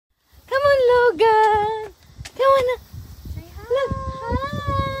na. Say hi. Look,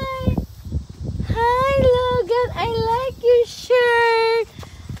 hi. Hi, Logan. I like your shirt.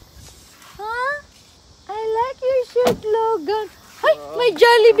 Huh? I like your shirt, Logan. Ay, may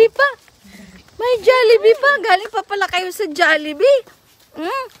Jollibee pa. May Jollibee pa. Galing pa pala kayo sa Jollibee.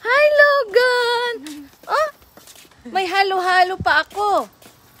 Hi, Logan. Oh, may halo-halo pa ako.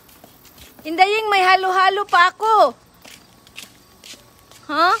 Indaying, may halo-halo pa ako.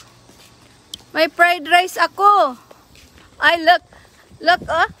 Huh? May fried rice ako. Ay, look. Look,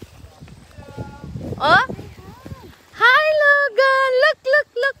 oh. Oh. Hi, Logan. Look, look,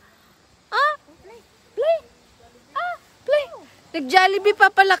 look. Ah, play. Ah, play. Nag-Jollibee pa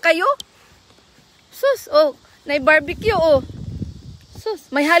pala kayo? Sus, oh. Nai-barbecue, oh.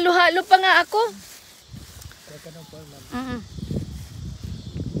 Sus, may halo-halo pa nga ako.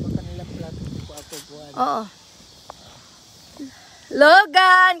 Oo.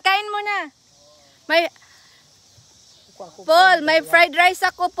 Logan, kain mo na. May Paul, may fried rice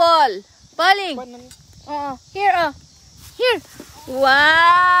ako, Paul. Pauling. Oo. Here, oh. Here.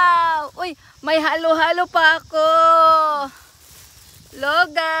 Wow. Uy, may halo-halo pa ako.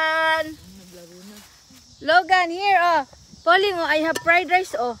 Logan. Logan, here, oh. Pauling, oh, I have fried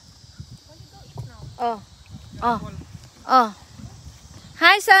rice, oh. Oh. Oh. Oh.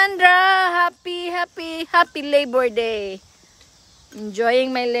 Hi, Sandra. Happy Labor Day.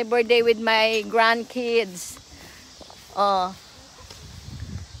 Enjoying my Labor Day with my grandkids. Oh.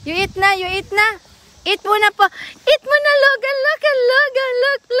 You eat na, you eat na. Eat mo na po. Eat mo na, Logan. Logan.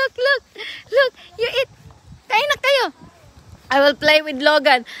 Look. Look, you eat. Kain na kayo. I will play with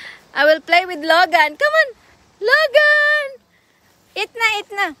Logan. Come on. Logan. Eat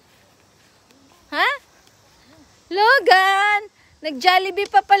na. Ha? Logan.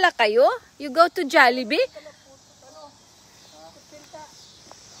 Nag-Jollibee pa pala kayo? You go to Jollibee?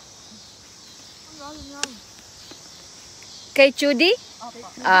 Kay Chudi?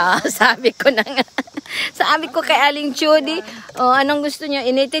 Sabi ko na nga. Sabi ko kay Aling Chudi. Oh, anong gusto niyo?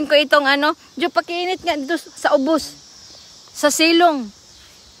 Initin ko itong ano. Diyo, pakiinit nga dito sa ubos. Sa silong.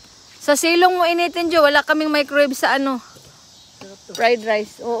 Sa silong mo initin, Diyo. Wala kaming microwave sa ano. Fried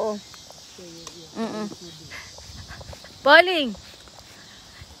rice. Oo. Pauling.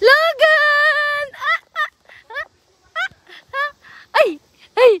 Logan! Ay!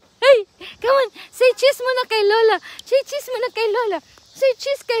 Come on. Say cheese muna kay Lola. Say cheese muna kay Lola. Say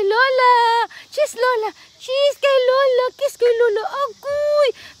cheese kay Lola. Cheese, Lola. Cheese kay Lola. Kiss kay Lola. Agoy.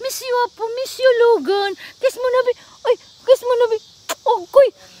 Miss you, Apo. Miss you, Logan. Kiss mo na, bi. Ay, kiss mo na, bi. Agoy.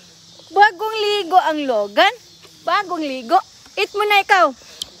 Bagong ligo ang Logan. Bagong ligo. Eat mo na ikaw.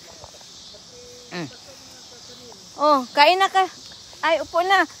 Oh, kain na ka. Ay, upo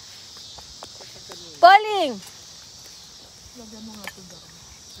na. Pauling.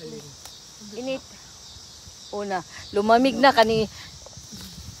 Init. Una, lumamig na kani.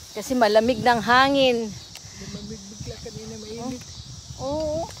 Kasi malamig ng hangin. Lumamig bigla kanina, mainit.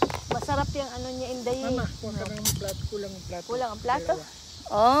 Oo. Masarap yung ano niya, Inday. Mama, kuha ka ng plato. Kulang ang plato. Kulang ang plato?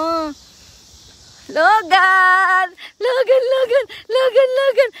 Oh. Logan! Logan!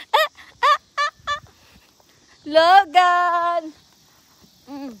 Logan!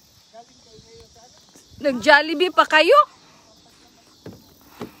 Nag-Jollibee pa kayo?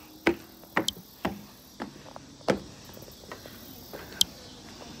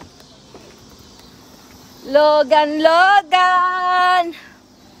 Logan!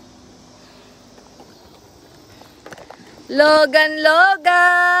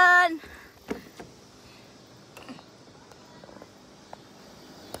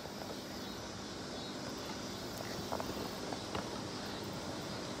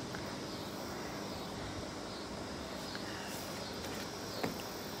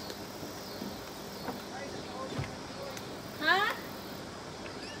 Ha?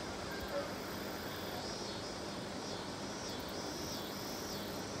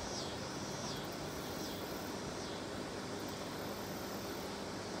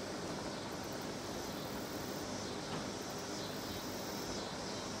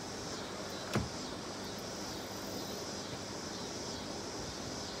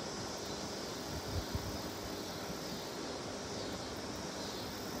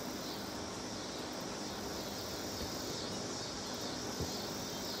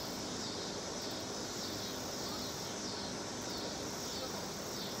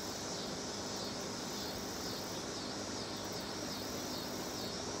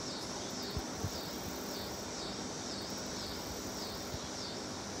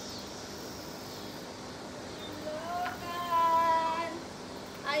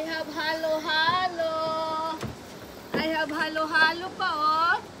 halo-halo pa,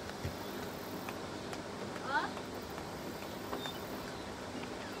 oh. Oh.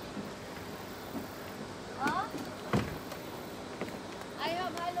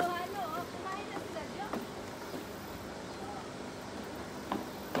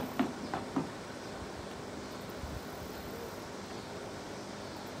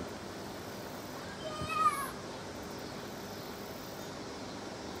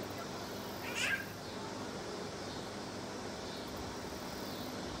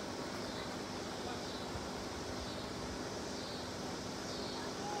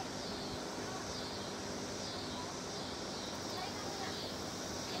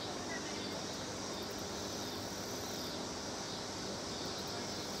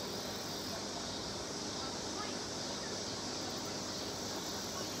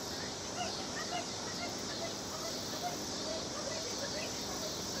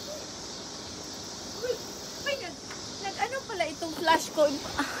 ko.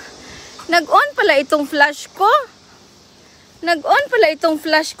 Nag-on pala itong flash ko. Nag-on pala itong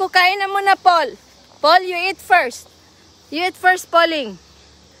flash ko. Kain na muna, Paul. Paul, you eat first. You eat first, Pauling.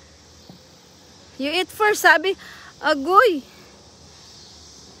 You eat first, sabi. Agoy.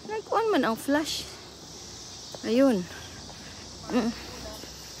 Nag-on man ang flash. Ayun.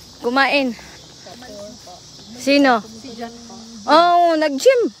 Kumain. Sino? Oh,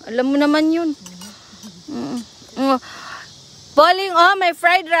 nag-gym. Alam mo naman yun. Pauling, oh, may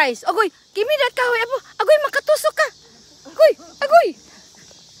fried rice. Agoy, give me that kahoy. Agoy, makatusok ka. Agoy, agoy.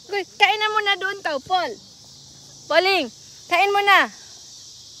 Agoy, kain na muna doon tao, Paul. Pauling, kain mo na.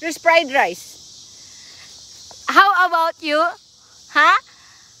 There's fried rice. How about you? Ha?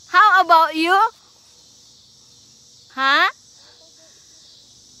 How about you? Ha?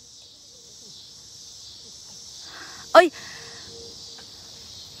 Oy.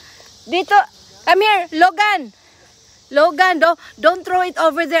 Dito, come here, Logan. Logan, don't throw it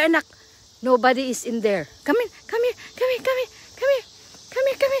over there, anak. Nobody is in there. Come in, come here, come here, come here, come here, come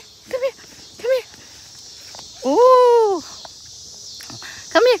here, come here, come here, come here. Ooh.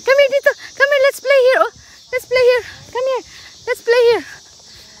 Come here dito. Come here, let's play here. Oh, let's play here. Come here, let's play here.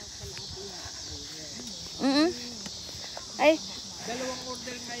 Ay. Dalawang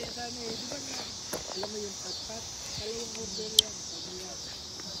order kaya sana eh. Di ba nga, alam mo yung pat-pat? Dalawang order yan.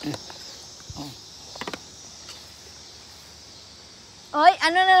 Oy,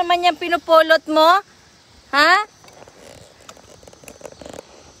 ano na naman yung pinupulot mo? Ha?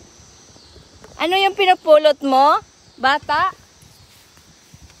 Ano yung pinupulot mo? Bata?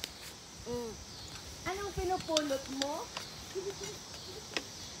 Anong pinupulot mo?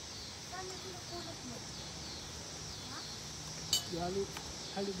 Anong pinupulot mo?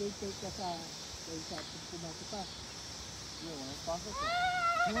 Holiday cake ka sa pumato pa. Oo, pasok ko.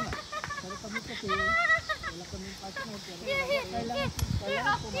 Pero kami kasi, wala kami pasok mo.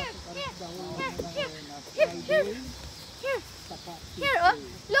 Kailangan pumasok kami dahil Friday. Here, oh.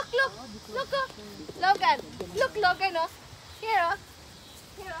 Look, oh. Logan. Look, Logan, oh. Here, oh.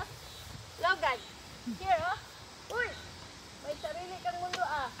 Here, oh. Logan. Here, oh. Uy. May sarili kang mundo,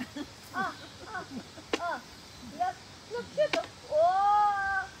 ah. Look, shoot, oh.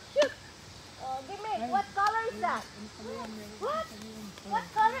 Oh, shoot. Oh, give me. What color is that? What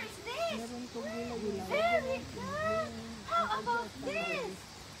color is this? Very good. How about this?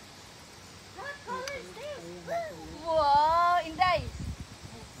 What color is this? Wow, Inday.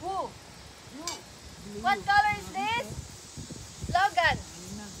 Woo. What color is this? Logan.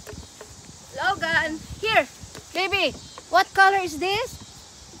 Logan. Here, baby. What color is this?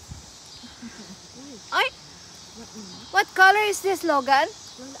 Ay. What color is this, Logan?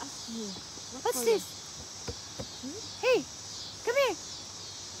 What's this? Hey, come here.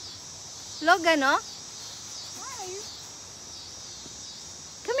 Logan, oh?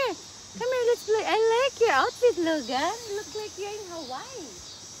 Come here. Come here, let's play. I like your outfit, Logan. You look like you're in Hawaii.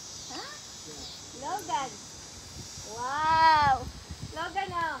 Huh? Logan. Wow.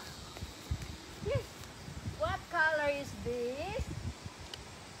 Logan, oh. Here. What color is this?